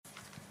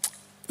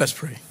Let's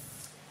pray.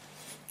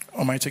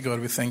 Almighty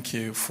God, we thank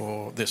you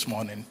for this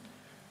morning.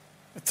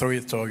 Through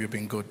it all, you've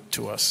been good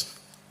to us.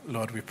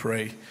 Lord, we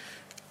pray,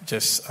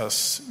 just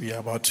as we are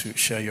about to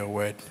share your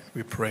word,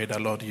 we pray that,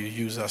 Lord, you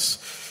use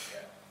us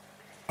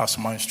as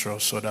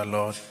minstrels so that,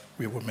 Lord,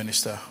 we will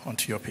minister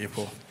unto your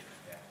people.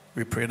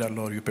 We pray that,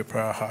 Lord, you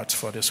prepare our hearts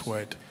for this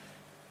word.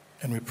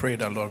 And we pray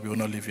that, Lord, we will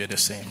not leave here the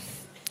same.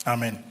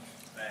 Amen.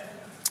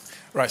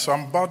 Right, so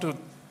I'm about to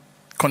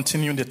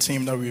continue the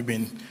theme that we've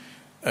been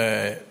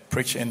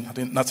preaching. I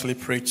think Natalie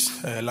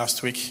preached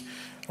last week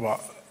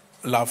about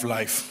love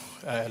life,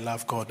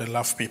 love God and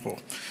love people.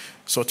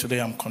 So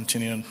today I'm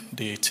continuing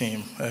the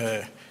theme,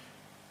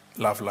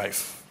 love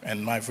life.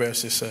 And my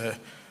verse is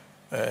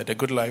the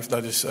good life,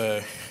 that is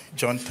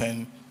John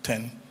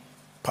 10:10,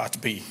 part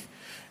B. He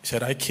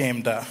said, I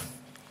came that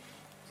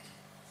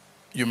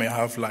you may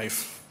have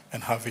life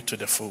and have it to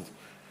the full.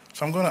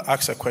 So I'm going to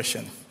ask a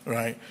question,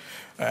 right?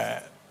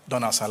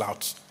 Don't ask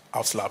out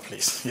loud,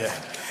 please. Yeah.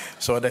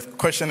 So the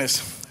question is,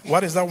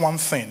 what is that one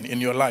thing in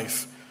your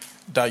life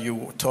that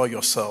you tell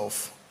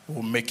yourself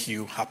will make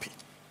you happy?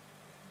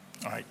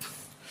 All right.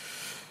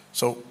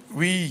 So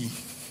we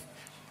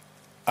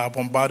are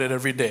bombarded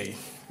every day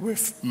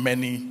with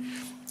many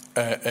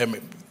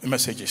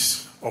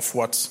messages of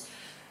what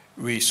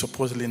we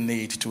supposedly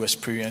need to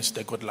experience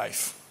the good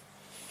life.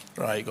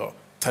 Right? You got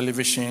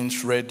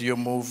televisions, radio,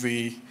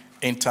 movie,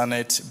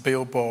 internet,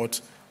 billboard,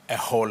 a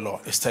whole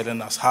lot. It's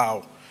telling us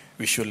how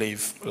we should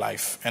live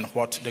life and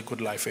what the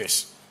good life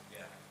is.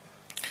 Yeah.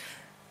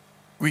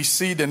 We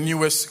see the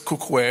newest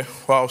cookware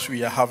whilst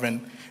we are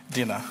having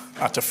dinner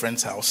at a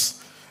friend's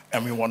house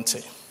and we want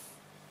it.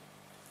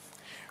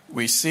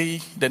 We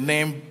see the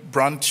name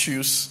brand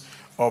shoes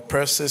or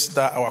purses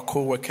that our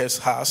co-workers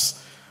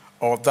has,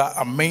 or that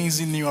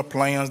amazing new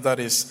appliance that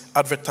is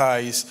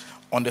advertised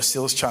on the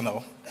sales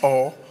channel,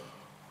 or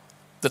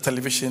the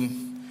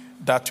television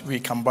that we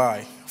can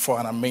buy for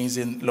an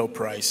amazing low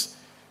price.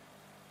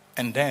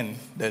 And then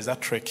there's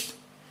that trick.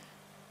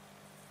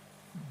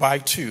 Buy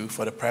two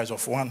for the price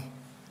of one.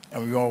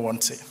 And we all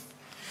want it.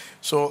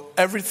 So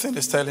everything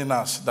is telling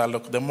us that,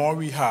 look, the more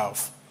we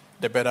have,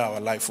 the better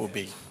our life will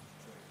be.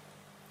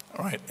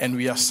 All right? And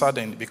we are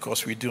saddened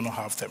because we do not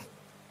have them.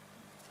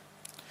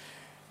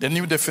 The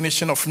new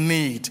definition of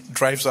need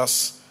drives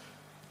us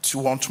to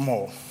want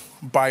more,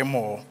 buy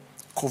more,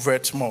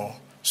 covet more,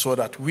 so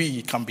that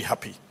we can be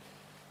happy.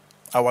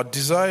 Our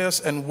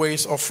desires and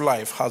ways of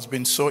life has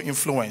been so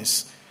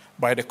influenced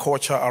by the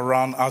culture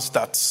around us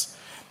that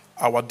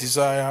our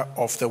desire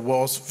of the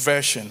world's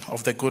version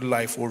of the good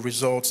life will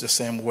result the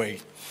same way.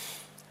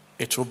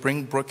 It will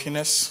bring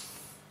brokenness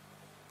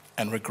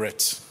and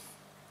regret.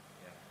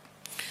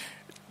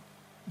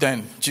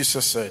 Then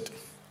Jesus said,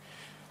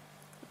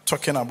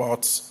 talking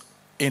about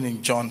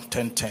in John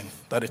 10:10,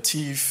 that a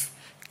thief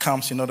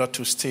comes in order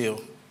to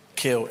steal,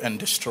 kill, and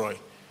destroy.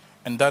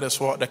 And that is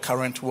what the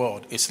current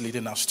world is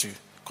leading us to,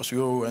 because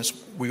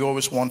we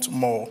always want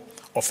more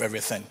of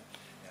everything.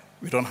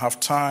 We don't have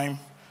time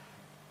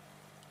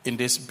in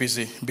this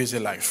busy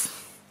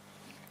life.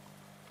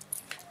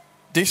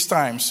 These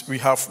times we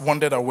have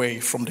wandered away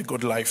from the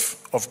good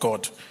life of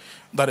God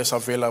that is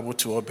available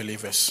to all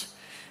believers.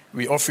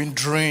 We often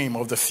dream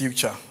of the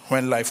future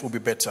when life will be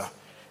better,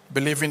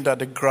 believing that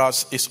the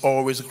grass is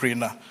always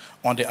greener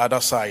on the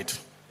other side,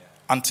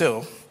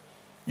 until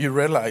you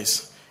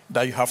realize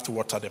that you have to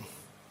water them.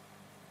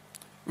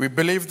 We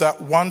believe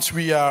that once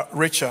we are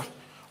richer,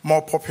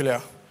 more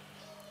popular,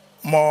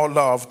 more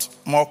loved,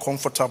 more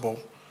comfortable,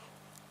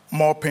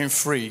 more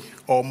pain-free,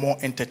 or more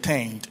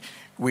entertained,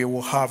 we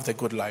will have the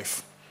good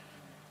life.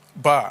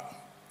 But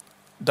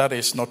that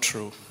is not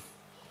true.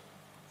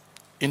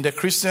 In the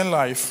Christian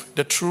life,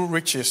 the true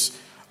riches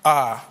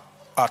are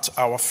at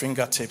our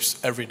fingertips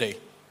every day.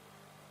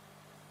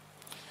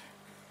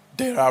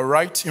 They are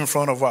right in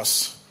front of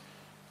us.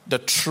 The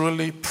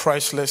truly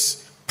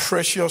priceless,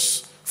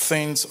 precious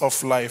things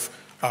of life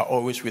are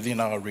always within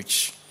our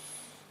reach.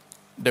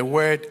 The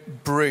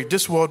word break,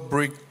 this word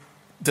break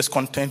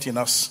discontent in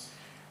us.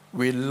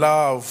 We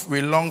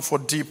long for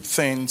deep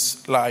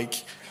things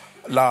like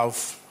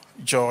love,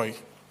 joy,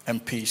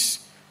 and peace.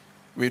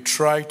 We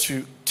try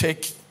to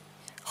take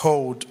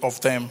hold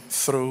of them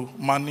through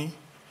money,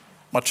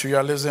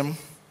 materialism,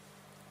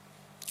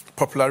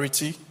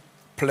 popularity,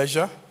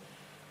 pleasure,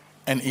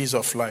 and ease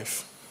of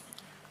life.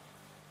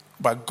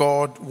 But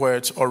God's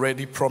words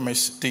already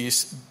promise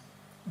these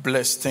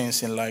blessed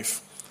things in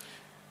life.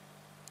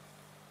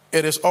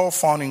 It is all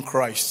found in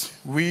Christ.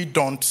 We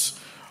don't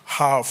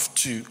have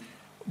to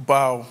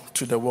bow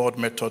to the world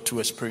method to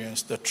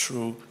experience the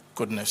true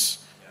goodness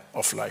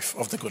of life,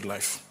 of the good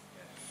life.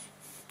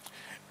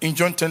 In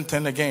John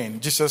 10:10 again,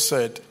 Jesus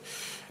said,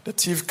 the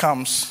thief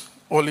comes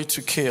only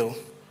to kill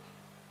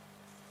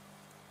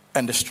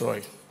and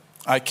destroy.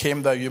 I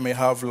came that you may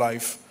have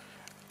life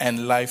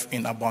and life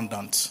in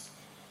abundance.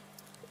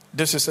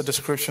 This is a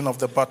description of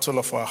the battle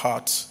of our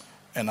hearts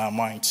and our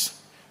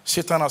minds.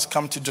 Satan has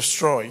come to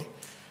destroy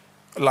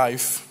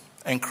life,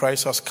 and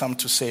Christ has come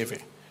to save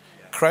it.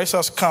 Christ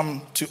has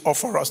come to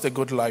offer us the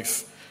good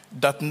life,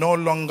 that no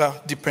longer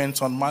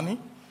depends on money,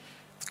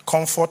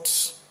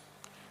 comfort,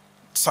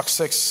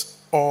 success,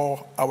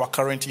 or our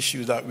current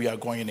issues that we are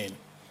going in.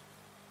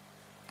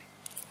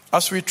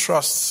 As we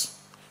trust,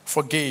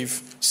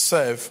 forgive,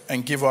 serve,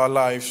 and give our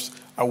lives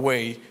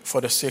away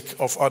for the sake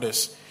of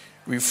others,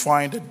 we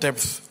find the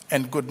depth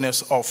and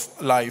goodness of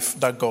life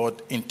that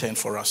God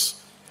intends for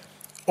us.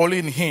 Only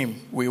in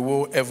Him we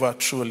will ever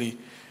truly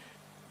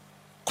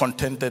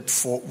contented,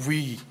 for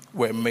we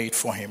were made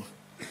for Him.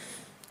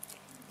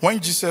 When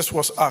Jesus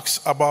was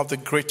asked about the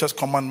greatest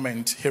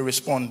commandment, He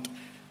responded,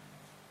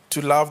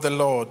 to love the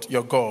Lord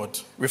your God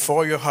with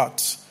all your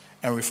heart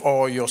and with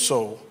all your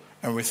soul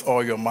and with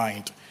all your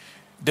mind.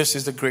 This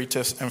is the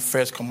greatest and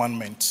first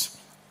commandment.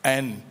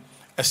 And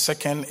a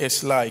second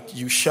is like,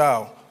 you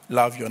shall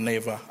love your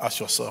neighbor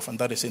as yourself. And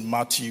that is in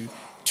Matthew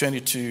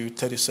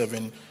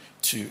 22:37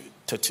 to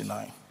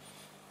 39.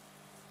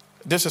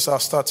 This is our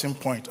starting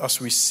point as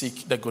we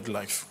seek the good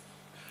life.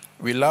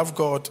 We love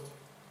God,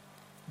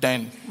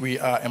 then we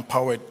are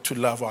empowered to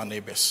love our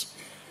neighbors.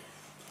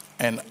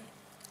 And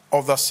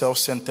other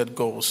self-centered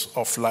goals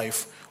of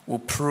life will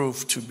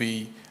prove to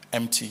be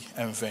empty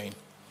and vain.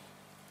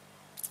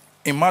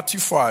 In Matthew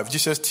 5,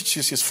 Jesus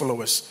teaches his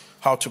followers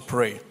how to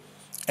pray.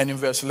 And in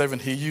verse 11,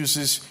 he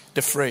uses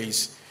the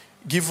phrase,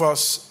 give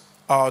us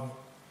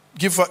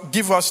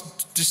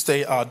this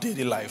day our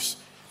daily lives.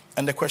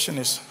 And the question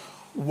is,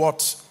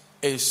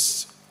 he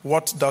said,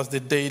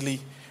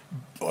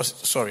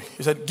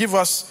 give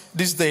us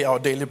this day our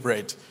daily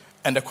bread.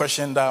 And the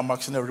question that I'm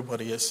asking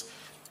everybody is,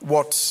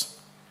 what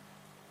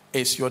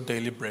is your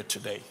daily bread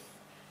today?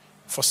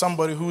 For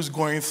somebody who's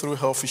going through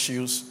health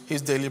issues,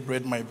 his daily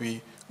bread might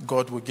be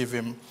God will give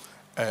him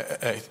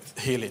a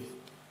healing.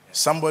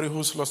 Somebody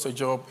who's lost a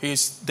job,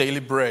 his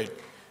daily bread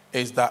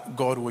is that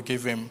God will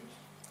give him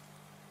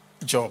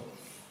a job.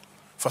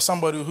 For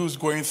somebody who's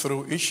going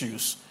through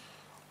issues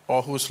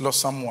or who's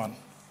lost someone,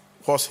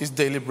 what his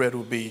daily bread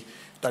will be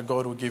that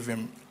God will give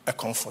him a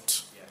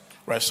comfort. Yeah.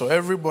 Right? So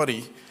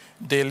everybody,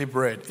 daily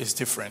bread is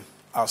different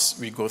as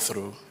we go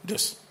through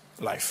this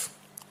life.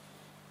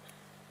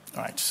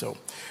 All right,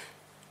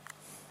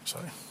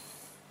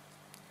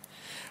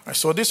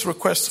 so this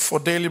request for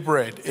daily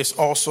bread is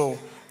also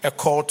a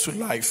call to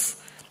life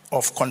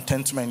of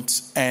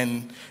contentment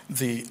and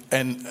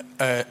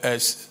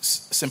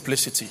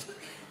simplicity.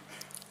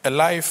 A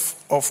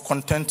life of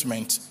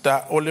contentment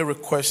that only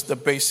requests the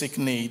basic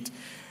need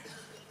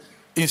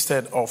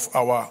instead of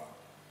our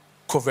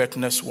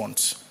covetous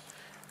wants.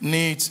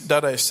 Needs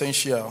that are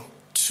essential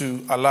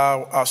to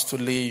allow us to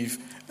live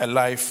a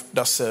life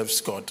that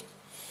serves God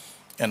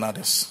and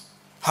others.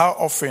 How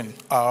often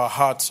are our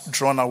hearts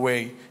drawn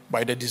away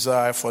by the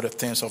desire for the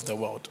things of the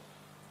world?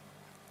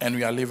 And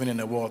we are living in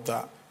a world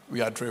that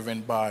we are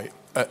driven by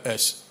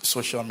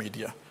social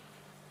media,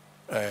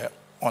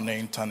 on the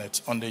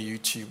internet, on the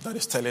YouTube, that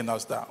is telling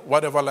us that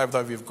whatever life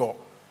that we've got,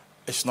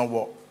 it's not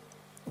what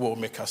will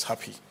make us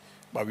happy,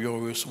 but we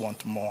always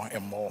want more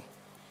and more.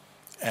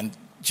 And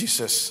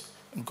Jesus,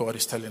 God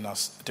is telling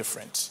us the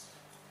difference.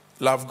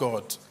 Love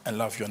God and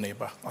love your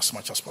neighbor as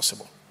much as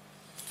possible.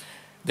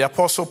 The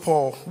Apostle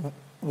Paul's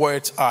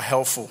words are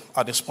helpful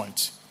at this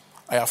point.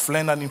 I have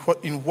learned that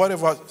in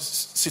whatever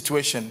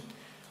situation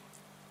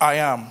I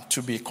am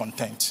to be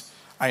content.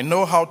 I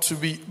know how to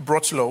be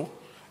brought low,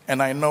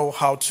 and I know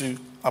how to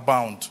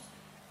abound.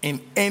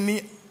 In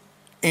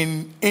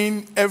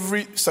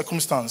every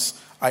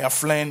circumstance, I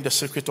have learned the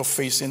secret of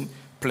facing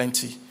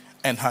plenty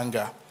and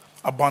hunger,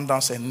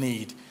 abundance and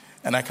need.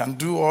 And I can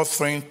do all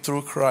things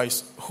through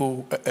Christ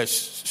who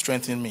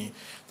strengthens me.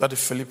 That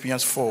is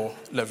Philippians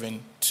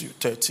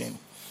 4:11-13.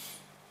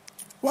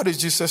 What is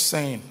Jesus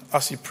saying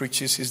as he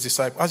teaches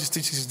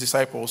his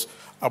disciples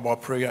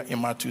about prayer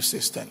in Matthew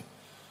 6:10?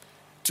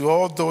 To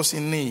all those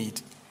in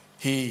need,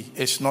 he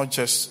is not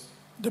just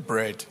the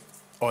bread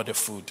or the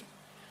food,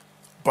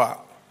 but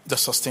the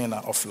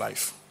sustainer of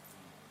life.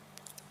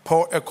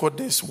 Paul echoed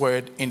this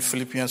word in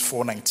Philippians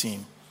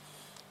 4:19.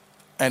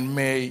 And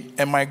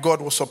my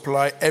God will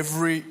supply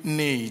every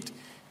need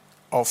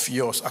of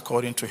yours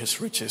according to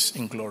his riches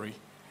in glory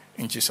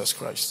in Jesus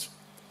Christ.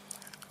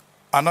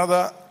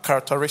 Another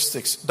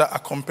characteristics that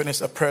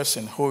accompanies a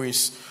person who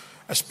is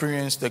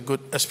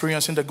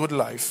experiencing the good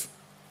life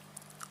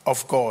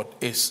of God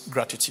is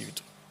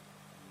gratitude.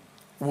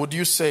 Would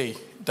you say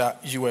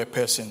that you are a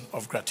person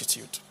of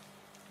gratitude?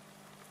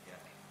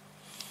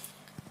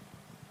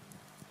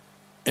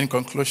 In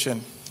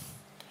conclusion,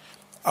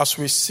 as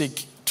we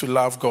seek to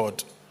love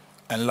God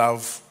and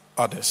love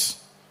others,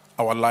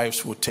 our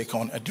lives will take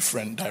on a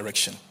different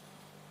direction.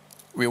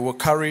 We will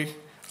carry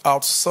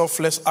out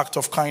selfless acts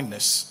of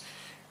kindness.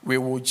 We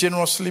will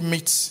generously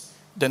meet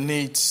the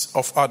needs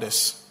of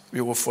others.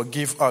 We will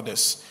forgive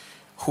others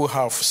who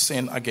have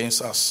sinned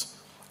against us.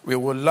 We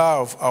will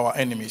love our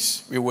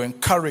enemies. We will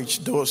encourage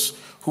those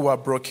who are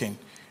broken.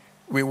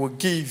 We will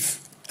give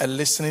a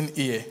listening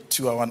ear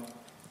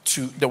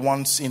to the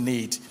ones in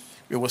need.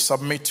 We will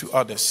submit to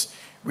others.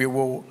 We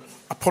will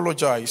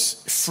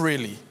apologize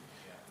freely.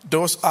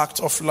 Those acts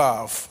of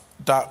love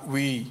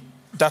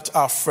that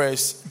are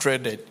first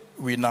dreaded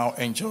we now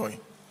enjoy.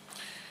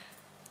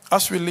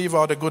 As we live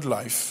out a good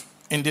life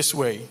in this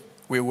way,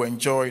 we will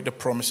enjoy the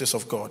promises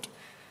of God.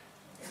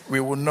 We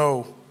will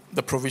know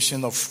the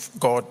provision of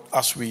God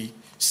as we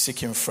seek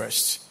Him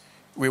first.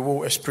 We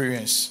will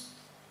experience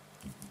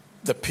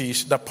the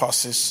peace that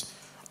passes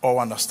all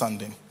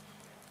understanding.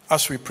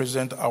 As we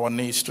present our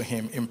needs to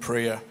Him in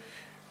prayer,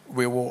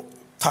 we will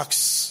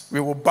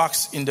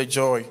bask in the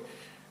joy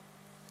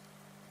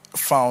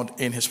found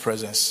in His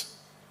presence.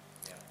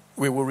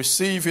 We will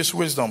receive His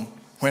wisdom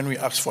when we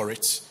ask for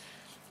it.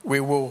 We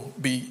will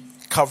be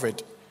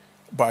covered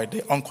by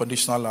the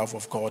unconditional love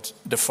of God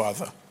the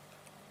Father.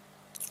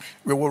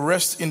 We will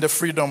rest in the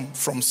freedom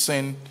from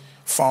sin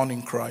found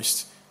in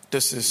Christ.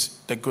 This is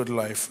the good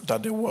life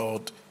that the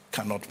world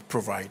cannot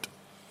provide.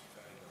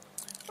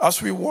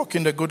 As we walk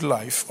in the good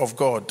life of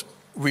God,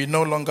 we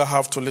no longer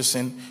have to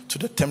listen to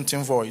the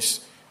tempting voice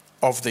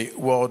of the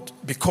world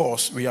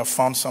because we have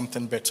found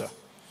something better.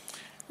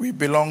 We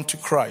belong to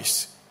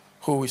Christ,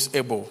 who is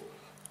able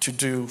to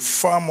do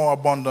far more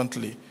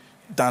abundantly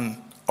than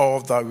all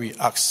that we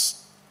ask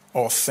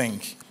or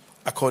think,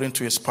 according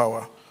to His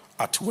power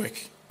at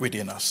work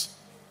within us.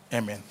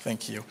 Amen.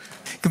 Thank you.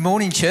 Good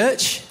morning,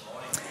 church.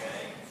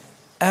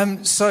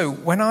 So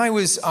when I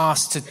was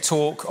asked to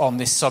talk on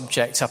this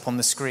subject up on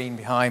the screen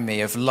behind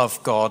me of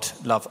love God,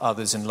 love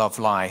others and love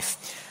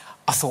life,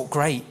 I thought,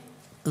 great,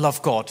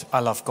 love God,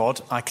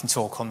 I can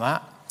talk on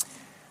that.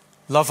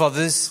 Love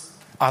others,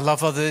 I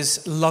love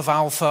others. Love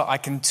Alpha, I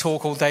can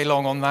talk all day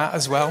long on that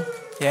as well.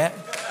 Yeah,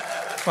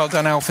 well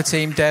done Alpha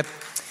team, Deb.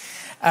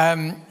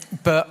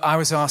 But I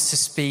was asked to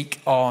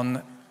speak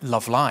on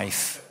love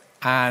life.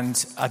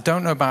 And I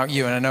don't know about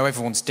you, and I know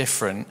everyone's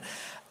different.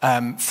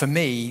 For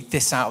me,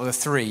 this out of the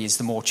three is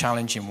the more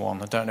challenging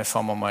one. I don't know if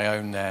I'm on my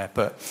own there.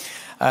 But,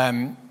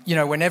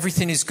 when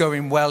everything is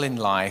going well in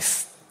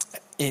life,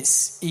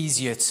 it's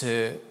easier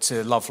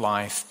to love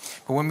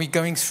life. But when we're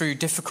going through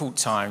difficult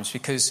times,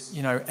 because,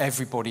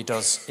 everybody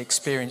does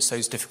experience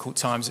those difficult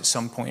times at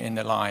some point in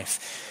their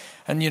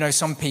life. And,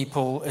 some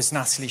people, as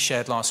Natalie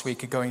shared last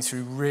week, are going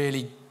through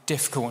really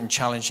difficult and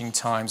challenging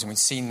times. And we've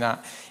seen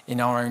that in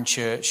our own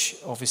church,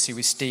 obviously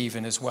with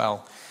Stephen as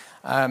well.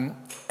 And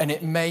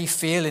it may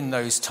feel in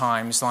those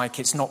times like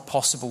it's not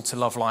possible to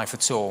love life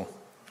at all.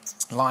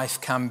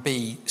 Life can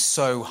be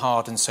so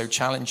hard and so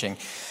challenging.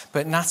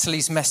 But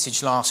Natalie's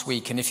message last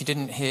week, and if you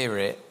didn't hear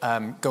it,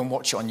 go and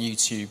watch it on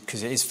YouTube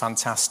because it is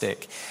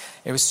fantastic.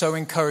 It was so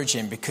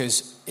encouraging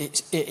because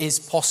it is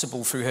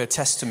possible through her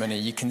testimony.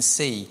 You can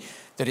see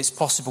that it's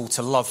possible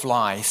to love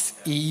life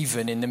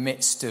even in the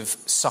midst of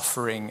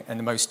suffering and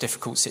the most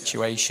difficult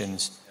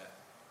situations.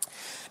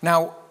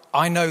 Now,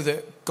 I know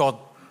that God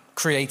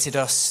created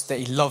us, that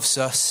He loves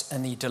us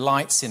and He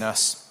delights in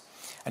us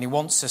and He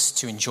wants us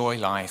to enjoy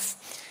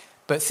life.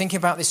 But thinking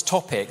about this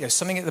topic, there's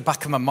something at the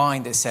back of my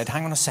mind that said,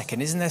 hang on a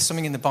second, isn't there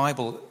something in the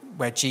Bible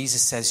where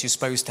Jesus says you're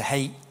supposed to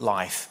hate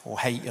life or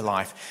hate your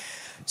life?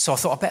 So I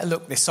thought I'd better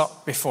look this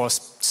up before I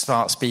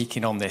start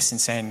speaking on this and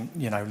saying,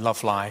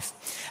 love life.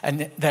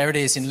 And there it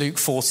is in Luke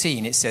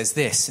 14, it says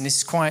this, and this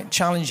is quite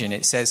challenging.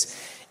 It says,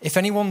 if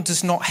anyone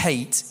does not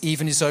hate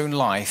even his own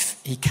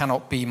life, he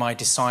cannot be my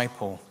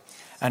disciple.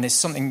 And it's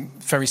something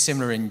very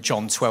similar in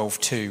John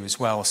 12:2 as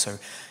well. So,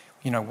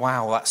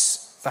 wow,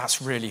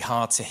 that's really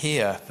hard to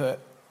hear. But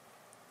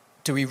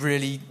do we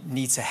really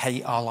need to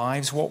hate our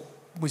lives? What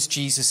was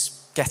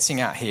Jesus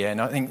getting at here?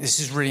 And I think this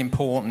is really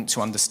important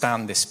to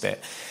understand this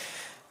bit.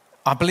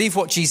 I believe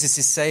what Jesus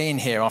is saying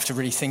here, after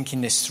really thinking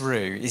this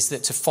through, is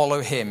that to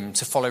follow Him,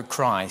 to follow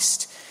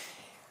Christ,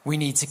 we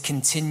need to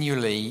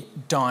continually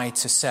die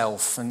to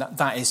self. And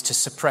that is to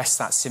suppress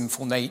that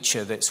sinful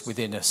nature that's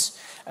within us.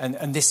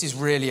 And this is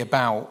really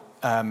about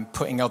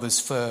putting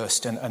others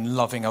first and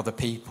loving other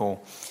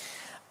people.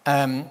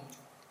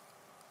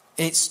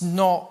 It's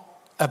not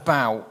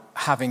about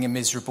having a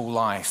miserable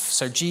life.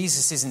 So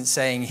Jesus isn't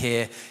saying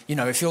here,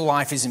 if your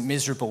life isn't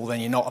miserable,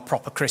 then you're not a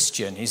proper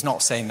Christian. He's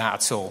not saying that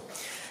at all.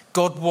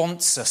 God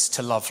wants us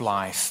to love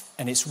life,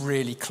 and it's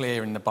really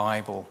clear in the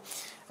Bible.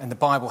 And the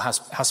Bible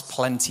has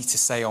plenty to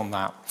say on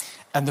that.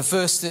 And the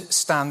verse that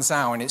stands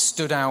out, and it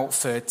stood out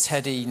for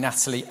Teddy,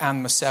 Natalie,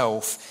 and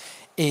myself,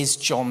 is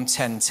John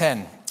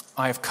 10:10.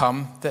 I have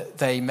come that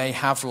they may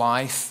have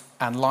life,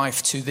 and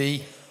life to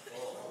the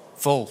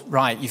full.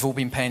 Right, you've all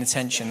been paying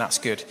attention. That's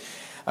good.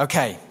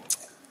 Okay.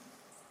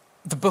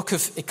 The book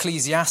of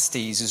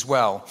Ecclesiastes as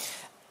well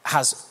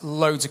has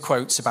loads of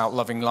quotes about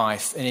loving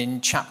life. And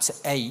in chapter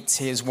 8,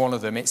 here's one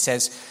of them. It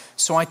says,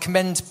 so I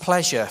commend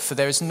pleasure, for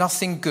there is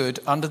nothing good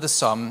under the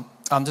sun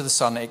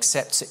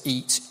except to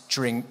eat,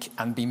 drink,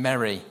 and be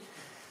merry.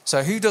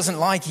 So who doesn't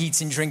like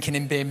eating, drinking,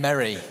 and being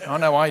merry? I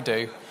know I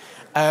do.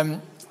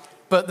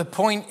 But the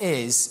point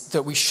is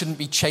that we shouldn't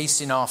be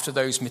chasing after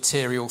those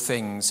material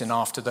things and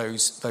after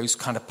those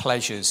kind of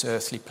pleasures,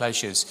 earthly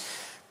pleasures.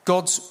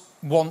 God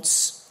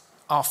wants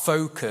our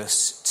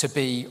focus to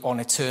be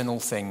on eternal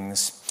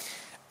things.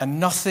 And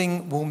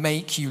nothing will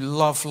make you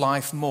love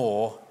life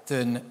more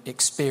than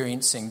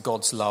experiencing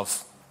God's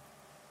love.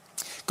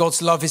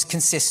 God's love is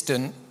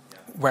consistent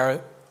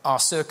where our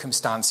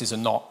circumstances are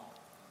not.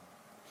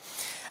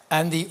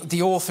 And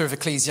the author of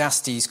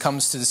Ecclesiastes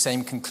comes to the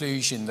same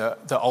conclusion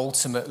that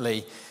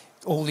ultimately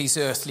all these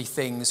earthly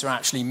things are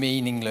actually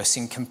meaningless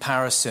in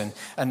comparison,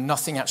 and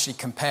nothing actually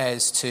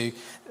compares to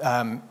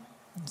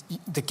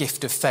the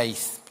gift of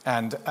faith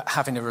and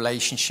having a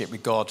relationship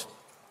with God.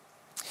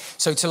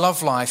 So to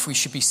love life, we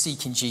should be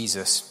seeking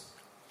Jesus.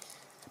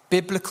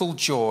 Biblical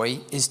joy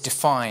is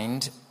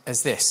defined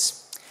as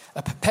this: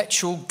 a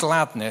perpetual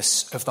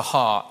gladness of the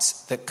heart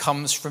that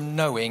comes from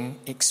knowing,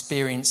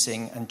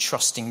 experiencing, and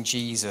trusting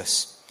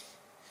Jesus.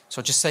 So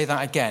I'll just say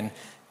that again.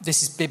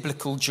 This is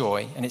biblical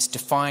joy, and it's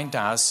defined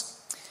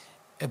as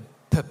a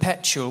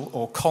perpetual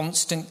or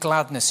constant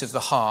gladness of the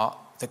heart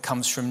that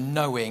comes from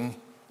knowing,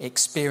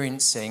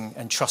 experiencing,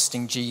 and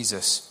trusting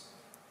Jesus.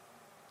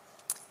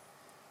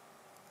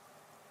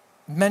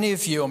 Many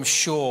of you, I'm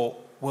sure,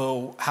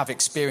 will have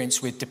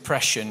experience with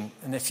depression,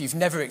 and if you've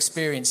never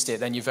experienced it,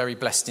 then you're very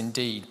blessed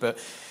indeed. But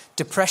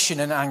depression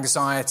and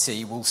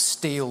anxiety will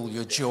steal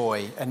your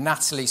joy. And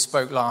Natalie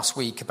spoke last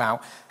week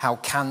about how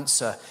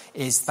cancer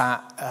is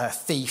that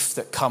thief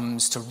that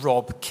comes to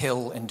rob,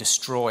 kill, and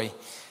destroy.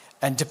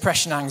 And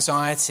depression and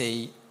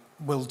anxiety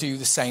will do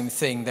the same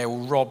thing. They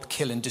will rob,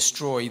 kill, and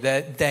destroy.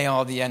 They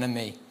are the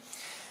enemy.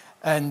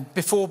 And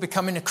before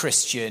becoming a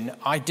Christian,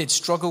 I did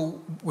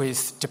struggle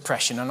with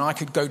depression, and I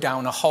could go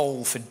down a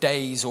hole for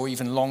days or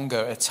even longer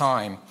at a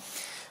time.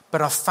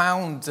 But I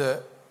found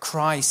that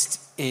Christ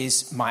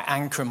is my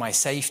anchor and my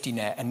safety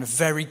net. And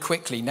very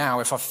quickly now,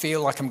 if I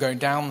feel like I'm going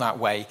down that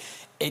way,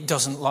 it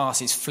doesn't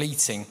last, it's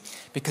fleeting,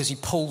 because he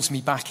pulls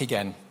me back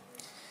again.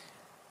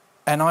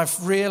 And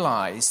I've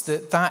realized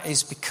that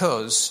is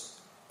because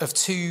of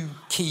two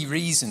key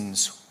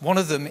reasons. One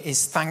of them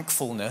is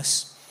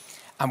thankfulness,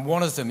 and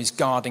one of them is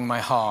guarding my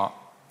heart.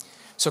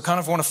 So I kind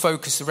of want to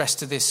focus the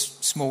rest of this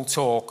small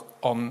talk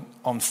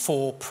on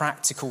four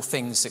practical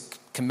things that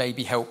can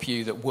maybe help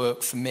you, that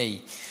work for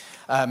me.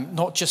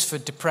 Not just for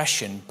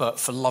depression, but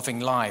for loving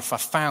life. I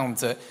found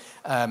that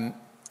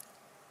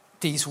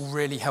these will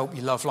really help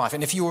you love life.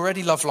 And if you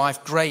already love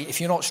life, great. If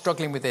you're not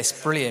struggling with this,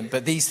 brilliant.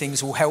 But these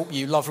things will help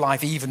you love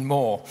life even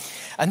more.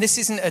 And this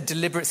isn't a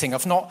deliberate thing.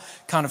 I've not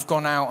kind of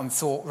gone out and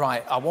thought,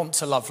 right, I want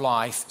to love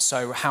life,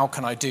 so how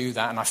can I do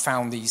that? And I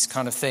found these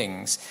kind of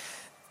things.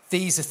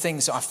 These are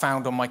things that I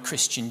found on my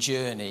Christian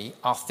journey,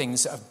 are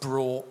things that have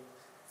brought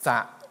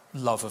that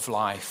love of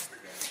life.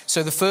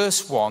 So the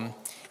first one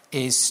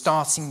is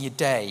starting your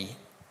day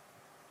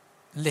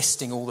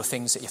listing all the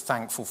things that you're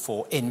thankful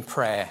for in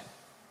prayer.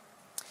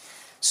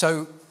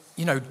 So,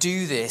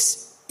 do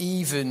this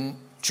even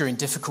during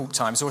difficult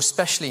times, or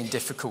especially in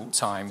difficult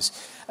times.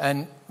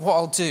 And what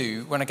I'll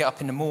do when I get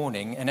up in the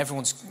morning, and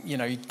everyone's,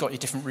 you've got your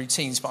different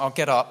routines, but I'll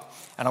get up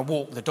and I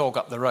walk the dog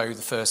up the road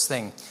the first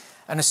thing.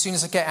 And as soon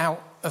as I get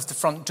out of the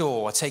front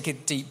door, I take a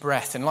deep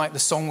breath. And like the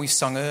song we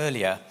sung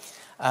earlier,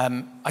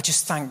 I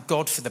just thank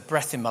God for the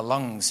breath in my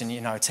lungs.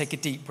 And, I take a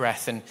deep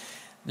breath, and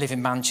live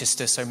in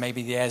Manchester, so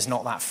maybe the air's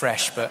not that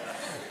fresh, but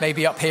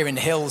maybe up here in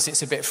the hills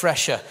it's a bit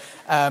fresher.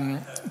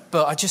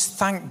 But I just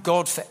thank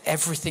God for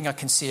everything I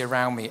can see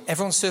around me.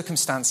 Everyone's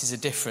circumstances are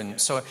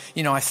different. So,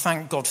 I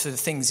thank God for the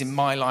things in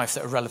my life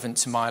that are relevant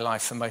to my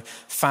life, for my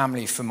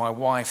family, for my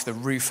wife, the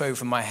roof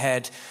over my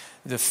head,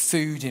 the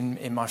food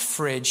in my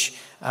fridge,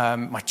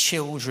 my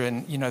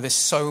children. There's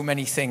so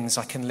many things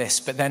I can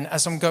list. But then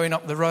as I'm going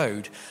up the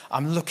road,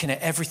 I'm looking at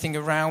everything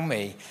around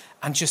me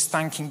and just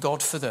thanking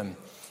God for them.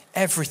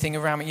 Everything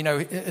around me,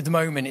 at the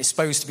moment it's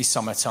supposed to be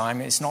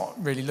summertime. It's not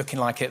really looking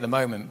like it at the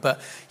moment.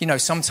 But,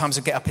 sometimes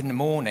I get up in the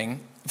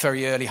morning,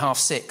 very early,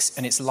 6:30,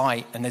 and it's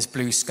light and there's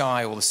blue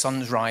sky or the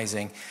sun's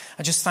rising.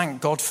 I just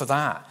thank God for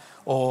that.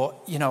 Or,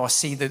 I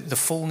see the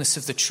fullness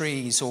of the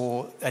trees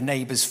or a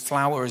neighbour's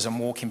flower as I'm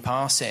walking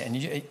past it.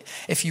 And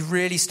if you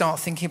really start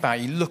thinking about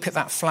it, you look at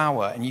that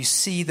flower and you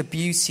see the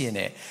beauty in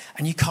it,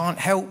 and you can't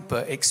help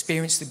but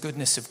experience the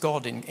goodness of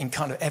God in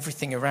kind of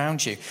everything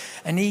around you.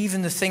 And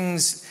even the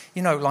things,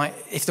 like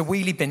if the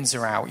wheelie bins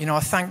are out, I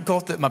thank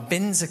God that my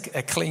bins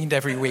are cleaned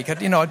every week. I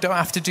don't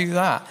have to do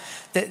that.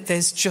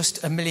 There's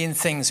just a million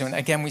things. And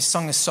again, we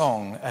sung a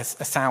song,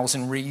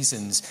 1,000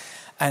 Reasons.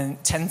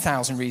 And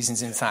 10,000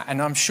 reasons, in fact. And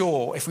I'm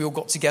sure if we all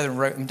got together and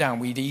wrote them down,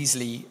 we'd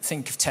easily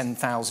think of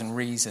 10,000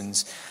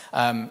 reasons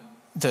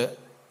that,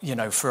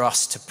 for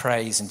us to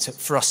praise and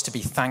for us to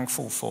be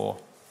thankful for.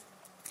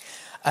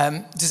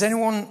 Does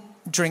anyone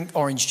drink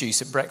orange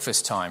juice at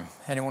breakfast time?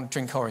 Anyone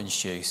drink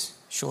orange juice?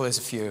 Sure, there's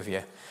a few of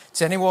you.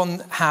 Does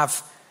anyone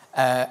have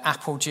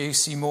apple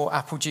juice? Are you more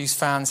apple juice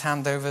fans?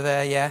 Hand over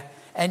there, yeah?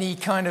 Any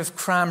kind of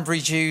cranberry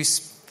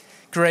juice,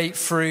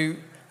 grapefruit,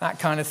 that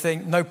kind of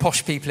thing. No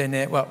posh people in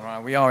here.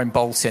 Well, we are in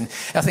Bolton.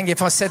 I think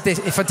if I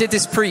did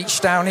this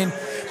preach down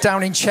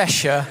in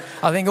Cheshire,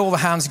 I think all the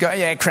hands go,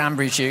 yeah,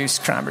 cranberry juice.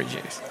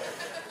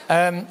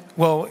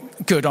 Well,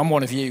 good. I'm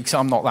one of you because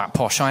I'm not that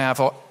posh. I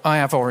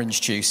have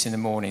orange juice in the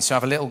morning, so I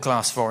have a little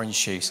glass of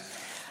orange juice.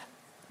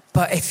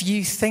 But if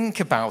you think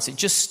about it,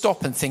 just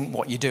stop and think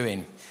what you're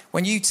doing.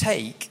 When you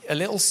take a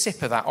little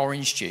sip of that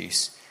orange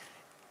juice,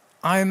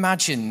 I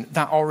imagine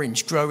that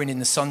orange growing in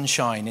the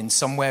sunshine in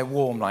somewhere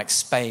warm like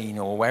Spain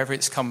or wherever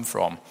it's come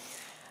from.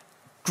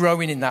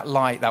 growing in that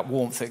light, that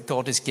warmth that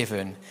God has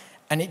given.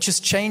 And it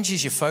just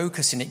changes your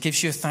focus and it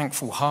gives you a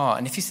thankful heart.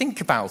 And if you think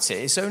about it,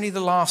 it's only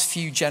the last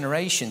few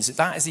generations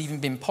that has even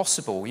been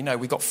possible. You know,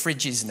 we've got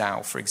fridges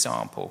now, for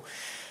example.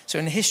 So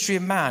in the history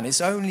of man,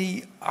 it's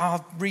only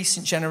our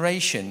recent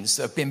generations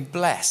that have been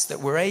blessed that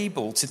we're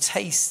able to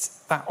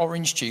taste that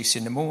orange juice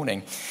in the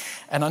morning.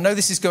 And I know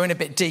this is going a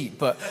bit deep,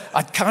 but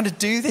I kind of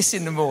do this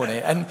in the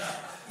morning. And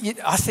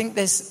I think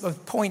the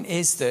point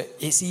is that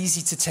it's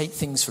easy to take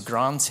things for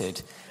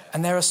granted.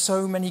 And there are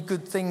so many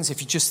good things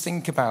if you just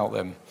think about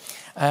them.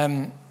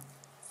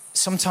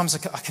 Sometimes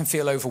I can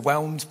feel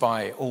overwhelmed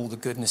by all the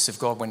goodness of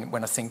God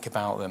when I think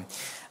about them.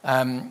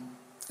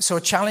 So I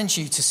challenge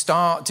you to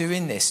start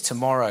doing this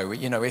tomorrow.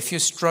 You know, if you're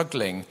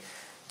struggling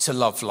to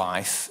love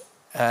life,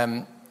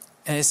 and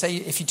say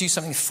if you do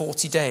something for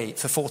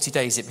 40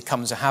 days, it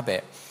becomes a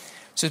habit.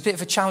 So it's a bit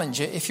of a challenge.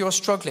 If you're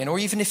struggling, or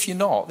even if you're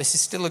not, this is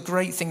still a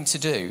great thing to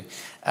do.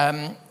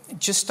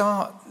 Just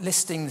start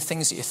listing the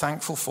things that you're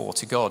thankful for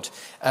to God.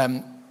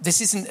 This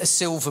isn't a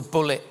silver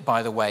bullet,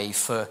 by the way,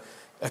 for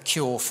a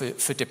cure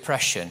for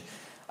depression.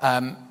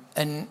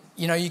 And,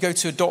 you know, you go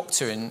to a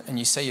doctor and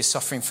you say you're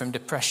suffering from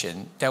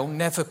depression, they'll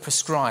never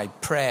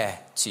prescribe prayer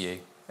to you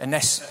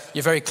unless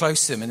you're very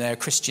close to them and they're a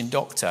Christian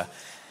doctor.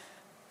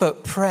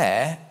 But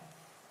prayer,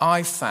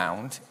 I've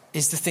found,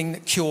 is the thing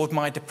that cured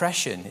my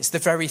depression. It's the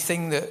very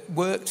thing that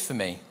worked for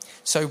me.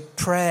 So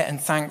prayer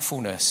and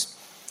thankfulness.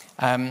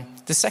 The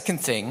second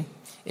thing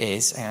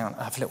is, hang on,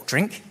 I have a little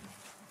drink.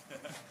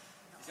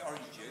 Is it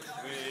orange juice?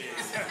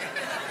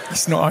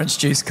 It's not orange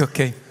juice,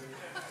 Cookie.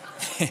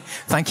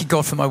 Thank you,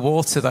 God, for my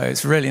water, though.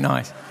 It's really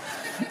nice.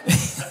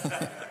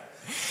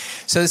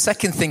 So the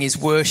second thing is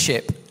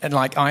worship. And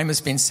like Ima's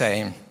been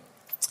saying,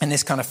 and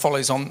this kind of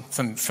follows on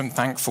from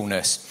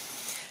thankfulness.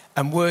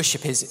 And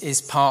worship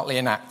is partly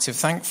an act of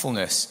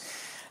thankfulness.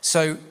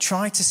 So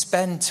try to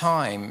spend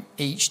time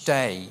each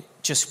day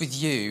just with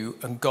you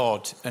and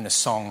God and a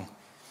song.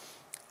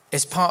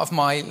 It's part of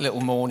my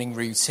little morning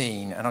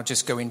routine, and I'll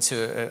just go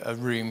into a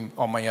room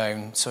on my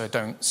own so I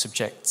don't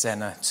subject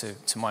Zena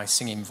to my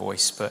singing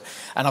voice.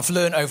 And I've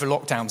learned over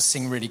lockdown to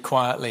sing really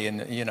quietly,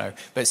 and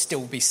but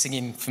still be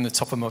singing from the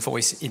top of my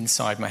voice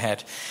inside my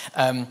head.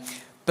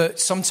 But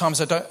sometimes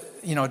I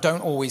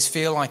don't always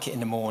feel like it in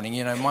the morning.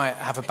 You know, might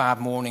have a bad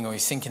morning, or you're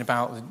thinking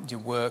about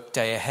your work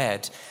day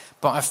ahead.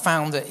 But I've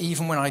found that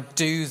even when I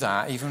do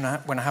that, even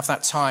when I have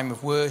that time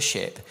of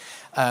worship,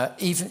 and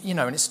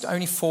it's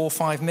only 4 or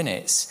 5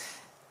 minutes,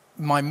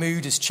 my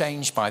mood has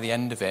changed by the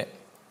end of it.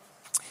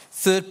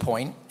 Third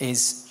point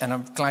is, and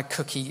I'm glad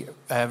Cookie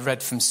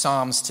read from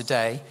Psalms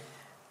today,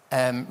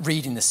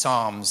 reading the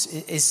Psalms.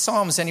 Is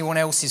Psalms anyone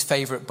else's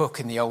favourite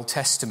book in the Old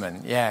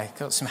Testament? Yeah,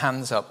 got some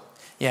hands up.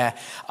 Yeah,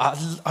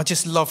 I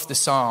just love the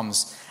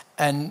Psalms.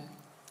 And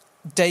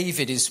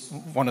David is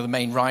one of the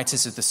main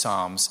writers of the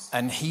Psalms,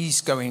 and he's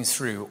going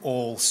through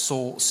all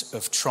sorts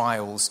of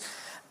trials.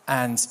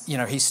 And,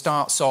 he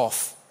starts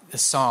off the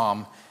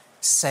psalm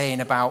saying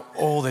about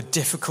all the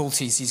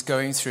difficulties he's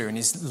going through, and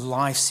his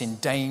life's in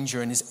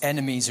danger and his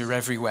enemies are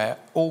everywhere,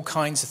 all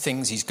kinds of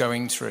things he's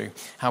going through,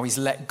 how he's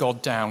let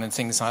God down and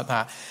things like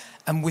that.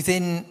 And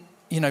within,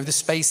 the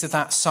space of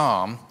that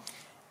psalm,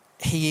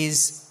 he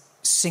is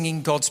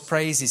singing God's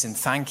praises and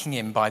thanking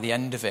him by the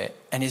end of it.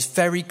 And is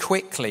very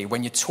quickly,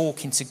 when you're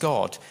talking to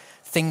God,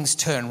 things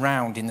turn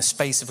round in the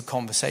space of a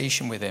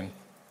conversation with him.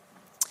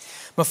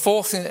 My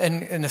fourth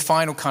and the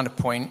final kind of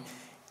point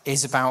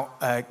is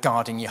about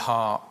guarding your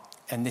heart.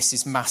 And this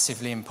is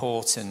massively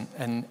important.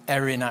 And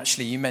Erin,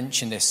 actually, you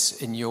mentioned this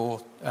in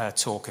your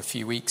talk a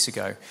few weeks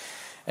ago.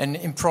 And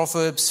in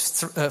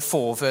Proverbs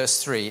 4,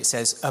 verse 3, it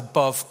says,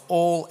 "Above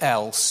all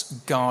else,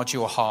 guard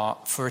your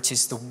heart, for it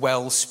is the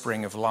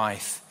wellspring of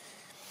life."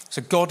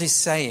 So God is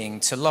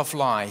saying to love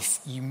life,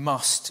 you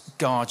must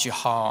guard your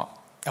heart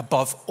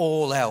above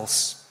all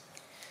else.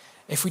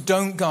 If we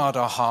don't guard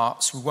our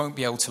hearts, we won't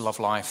be able to love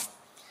life.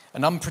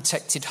 An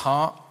unprotected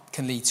heart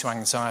can lead to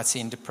anxiety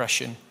and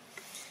depression,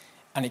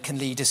 and it can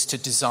lead us to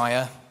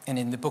desire. And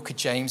in the book of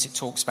James, it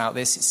talks about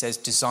this. It says,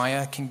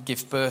 desire can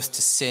give birth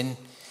to sin,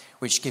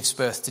 which gives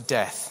birth to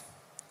death.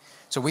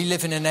 So we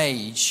live in an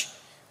age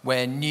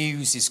where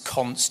news is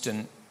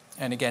constant.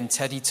 And again,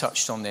 Teddy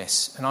touched on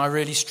this, and I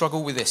really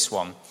struggle with this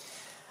one.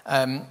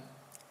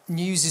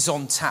 News is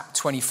on tap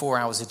 24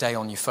 hours a day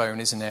on your phone,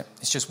 isn't it?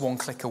 It's just one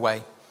click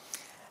away.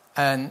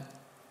 And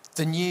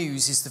the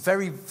news is the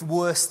very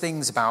worst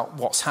things about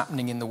what's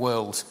happening in the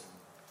world,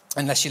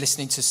 unless you're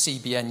listening to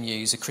CBN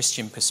News, a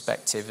Christian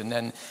perspective, and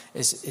then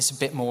it's a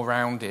bit more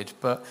rounded.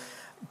 But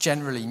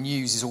generally,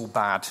 news is all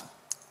bad.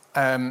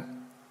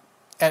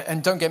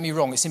 And don't get me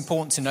wrong, it's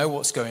important to know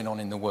what's going on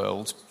in the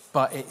world,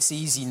 but it's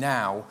easy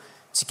now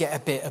to get a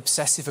bit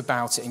obsessive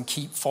about it and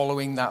keep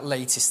following that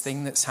latest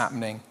thing that's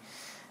happening.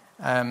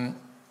 And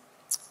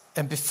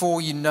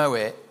before you know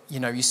it,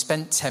 you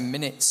spent 10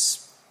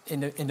 minutes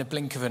in a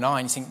blink of an eye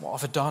and you think, what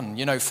have I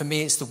done? For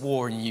me, it's the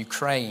war in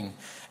Ukraine,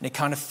 and it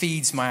kind of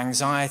feeds my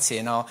anxiety,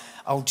 and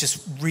I'll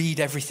just read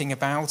everything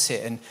about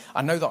it. And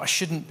I know that I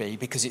shouldn't be,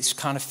 because it's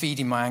kind of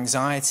feeding my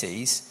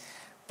anxieties,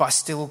 but I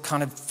still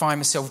kind of find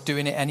myself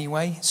doing it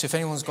anyway. So if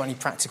anyone's got any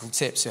practical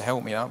tips to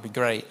help me, that would be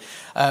great.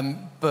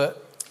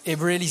 But it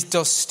really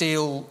does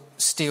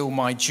steal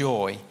my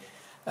joy.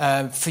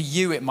 For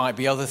you, it might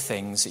be other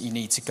things that you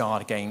need to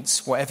guard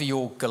against. Whatever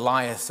your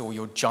Goliath or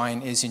your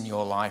giant is in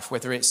your life,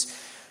 whether it's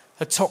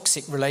a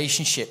toxic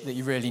relationship that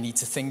you really need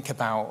to think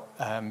about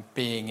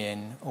being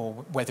in, or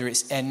whether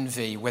it's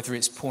envy, whether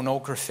it's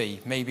pornography,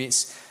 maybe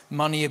it's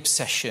money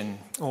obsession,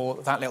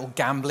 or that little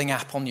gambling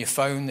app on your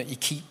phone that you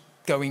keep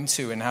going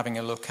to and having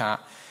a look at.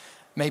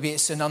 Maybe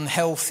it's an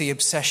unhealthy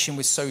obsession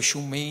with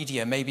social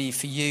media. Maybe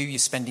for you, you're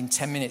spending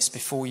 10 minutes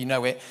before you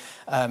know it.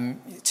 10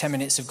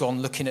 minutes have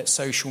gone looking at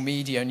social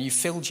media and you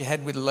filled your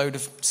head with a load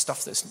of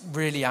stuff that's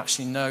really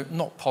actually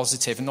not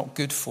positive and not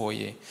good for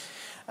you.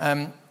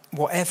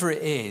 Whatever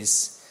it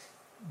is,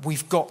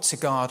 we've got to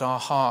guard our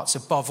hearts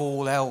above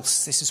all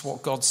else. This is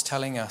what God's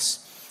telling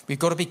us. We've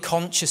got to be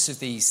conscious of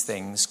these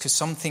things because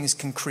some things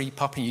can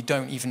creep up and you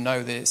don't even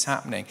know that it's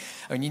happening.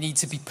 And you need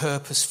to be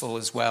purposeful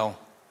as well.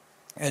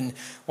 And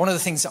one of the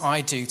things that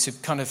I do to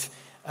kind of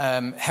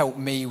help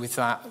me with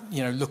that,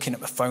 looking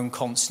at my phone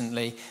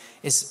constantly,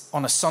 is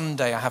on a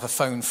Sunday I have a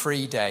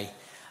phone-free day.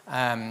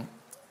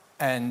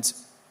 And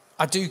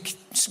I do,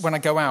 when I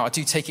go out, I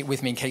do take it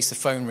with me in case the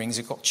phone rings.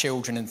 I've got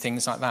children and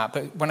things like that.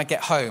 But when I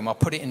get home, I'll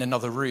put it in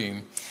another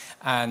room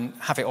and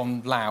have it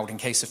on loud in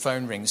case the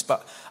phone rings.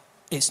 But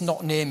it's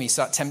not near me,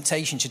 so that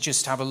temptation to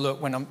just have a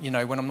look when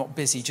I'm not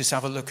busy, just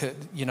have a look at,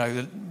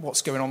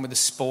 what's going on with the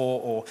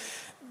sport or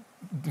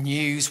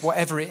news,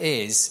 whatever it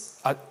is,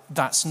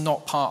 that's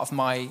not part of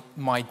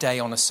my day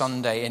on a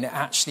Sunday, and it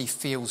actually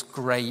feels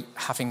great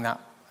having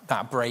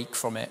that break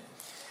from it.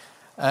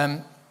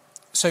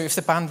 So if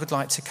the band would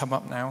like to come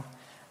up now.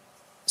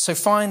 So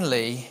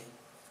finally,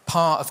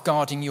 part of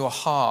guarding your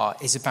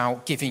heart is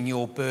about giving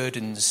your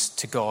burdens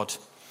to God.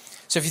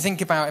 So if you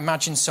think about,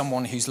 imagine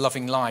someone who's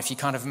loving life, you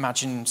kind of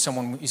imagine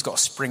someone who's got a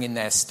spring in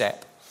their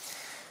step.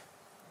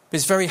 But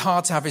it's very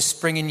hard to have a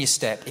spring in your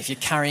step if you're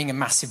carrying a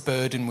massive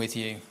burden with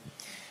you.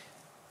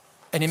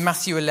 And in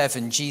Matthew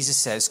 11, Jesus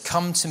says,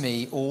 "Come to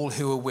me, all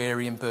who are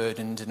weary and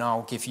burdened, and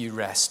I'll give you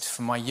rest.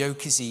 For my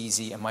yoke is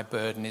easy and my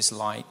burden is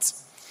light."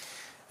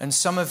 And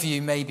some of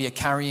you maybe are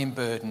carrying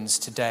burdens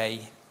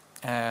today.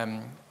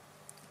 And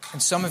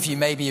some of you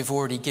maybe have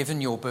already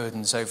given your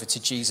burdens over to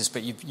Jesus,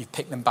 but you've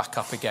picked them back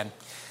up again.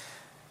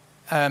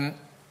 And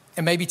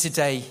maybe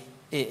today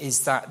it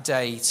is that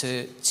day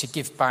to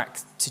give back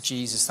to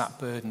Jesus that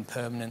burden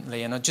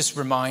permanently. And I just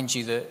remind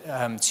you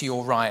that to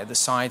your right at the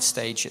side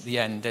stage at the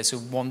end, there's a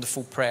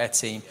wonderful prayer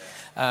team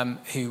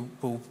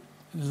who'd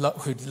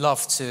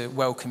love to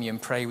welcome you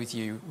and pray with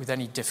you with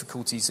any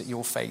difficulties that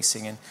you're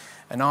facing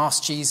and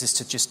ask Jesus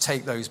to just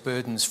take those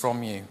burdens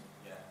from you.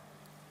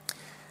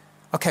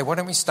 Okay, why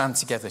don't we stand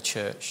together,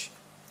 church?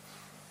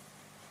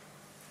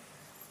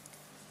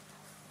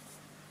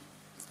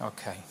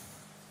 Okay.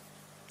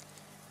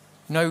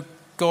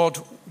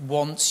 God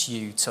wants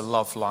you to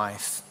love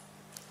life.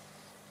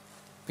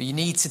 But you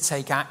need to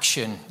take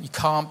action. You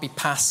can't be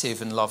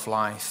passive and love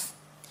life.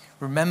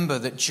 Remember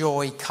that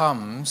joy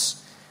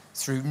comes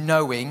through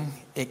knowing,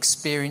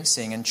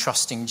 experiencing, and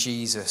trusting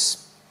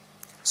Jesus.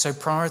 So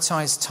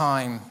prioritize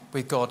time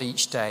with God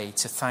each day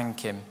to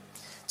thank him,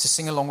 to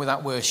sing along with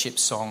that worship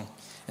song,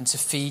 and to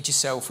feed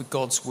yourself with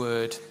God's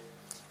word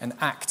and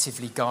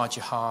actively guard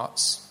your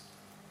hearts.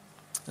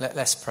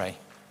 Let's pray.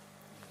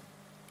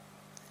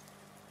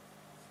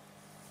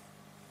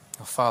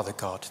 Oh, Father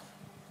God,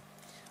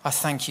 I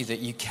thank you that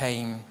you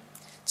came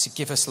to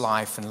give us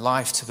life and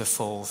life to the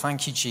full.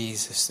 Thank you,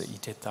 Jesus, that you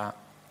did that.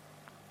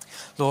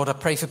 Lord, I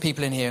pray for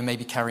people in here who may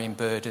be carrying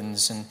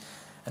burdens and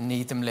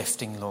need them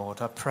lifting, Lord.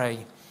 I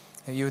pray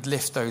that you would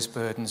lift those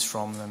burdens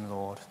from them,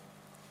 Lord,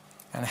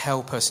 and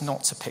help us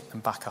not to pick them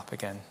back up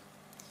again.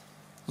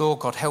 Lord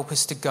God, help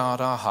us to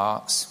guard our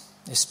hearts,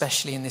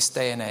 especially in this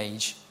day and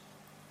age,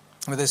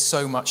 where there's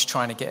so much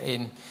trying to get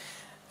in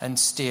and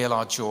steal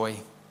our joy.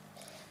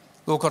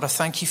 Lord God, I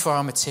thank you for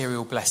our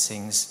material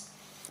blessings,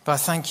 but I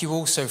thank you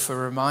also for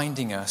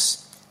reminding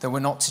us that we're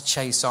not to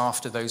chase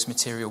after those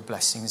material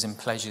blessings and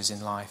pleasures in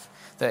life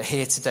that are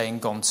here today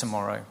and gone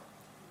tomorrow.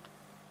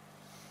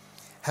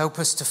 Help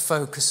us to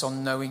focus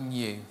on knowing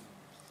you,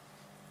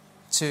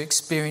 to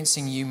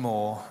experiencing you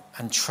more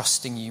and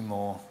trusting you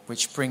more,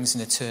 which brings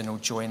an eternal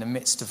joy in the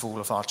midst of all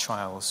of our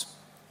trials.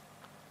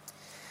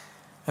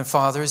 And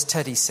Father, as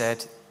Teddy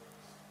said,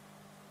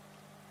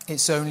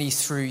 it's only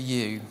through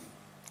you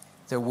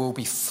that we'll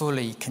be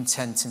fully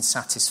content and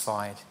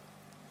satisfied.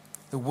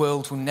 The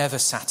world will never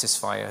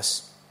satisfy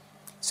us.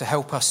 So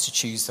help us to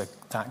choose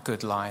that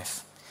good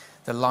life,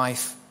 the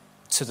life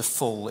to the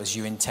full as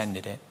you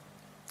intended it.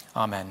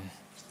 Amen.